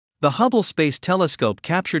The Hubble Space Telescope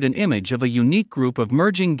captured an image of a unique group of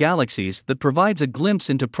merging galaxies that provides a glimpse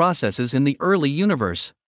into processes in the early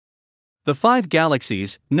universe. The 5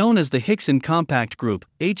 galaxies, known as the Hickson Compact Group,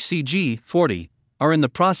 HCG40, are in the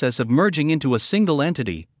process of merging into a single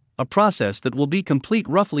entity, a process that will be complete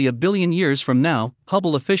roughly a billion years from now,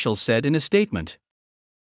 Hubble officials said in a statement.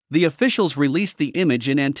 The officials released the image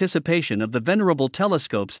in anticipation of the venerable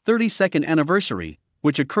telescope's 32nd anniversary,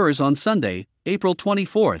 which occurs on Sunday, April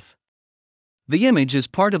 24. The image is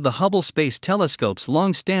part of the Hubble Space Telescope's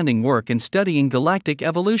long-standing work in studying galactic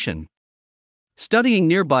evolution. Studying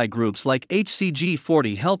nearby groups like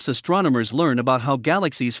HCG40 helps astronomers learn about how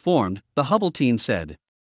galaxies formed, the Hubble team said.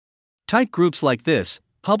 Tight groups like this,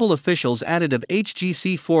 Hubble officials added, of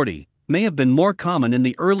HGC40, may have been more common in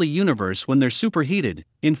the early universe when they're superheated,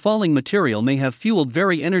 infalling material may have fueled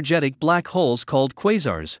very energetic black holes called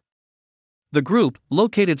quasars. The group,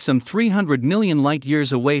 located some 300 million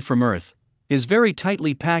light-years away from Earth, is very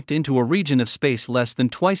tightly packed into a region of space less than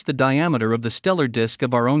twice the diameter of the stellar disk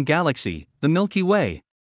of our own galaxy, the Milky Way.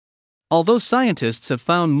 Although scientists have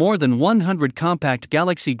found more than 100 compact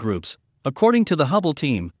galaxy groups, according to the Hubble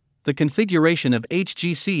team, the configuration of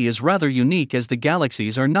HGC is rather unique as the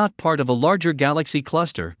galaxies are not part of a larger galaxy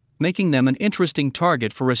cluster, making them an interesting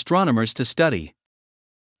target for astronomers to study.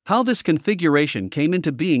 How this configuration came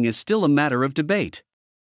into being is still a matter of debate.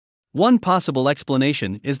 One possible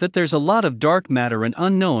explanation is that there's a lot of dark matter, an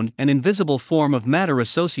unknown and invisible form of matter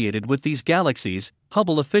associated with these galaxies,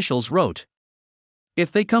 Hubble officials wrote.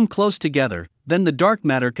 If they come close together, then the dark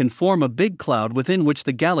matter can form a big cloud within which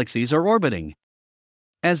the galaxies are orbiting.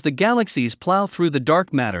 As the galaxies plow through the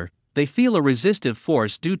dark matter, they feel a resistive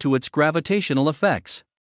force due to its gravitational effects.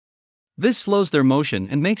 This slows their motion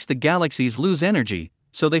and makes the galaxies lose energy,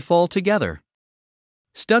 so they fall together.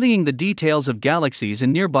 Studying the details of galaxies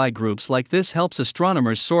in nearby groups like this helps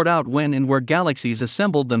astronomers sort out when and where galaxies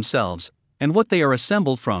assembled themselves, and what they are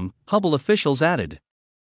assembled from, Hubble officials added.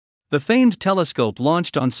 The famed telescope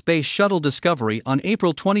launched on Space Shuttle Discovery on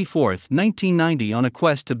April 24, 1990 on a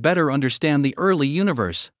quest to better understand the early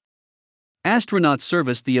universe. Astronauts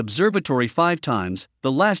serviced the observatory 5 times,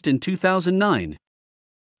 the last in 2009.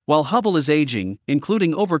 While Hubble is aging,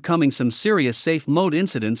 including overcoming some serious safe mode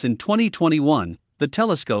incidents in 2021, the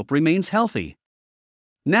telescope remains healthy.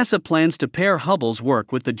 NASA plans to pair Hubble's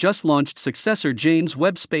work with the just-launched successor James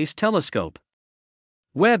Webb Space Telescope.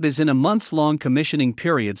 Webb is in a months-long commissioning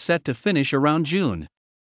period set to finish around June.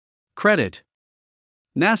 Credit: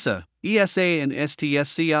 NASA, ESA and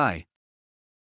STScI.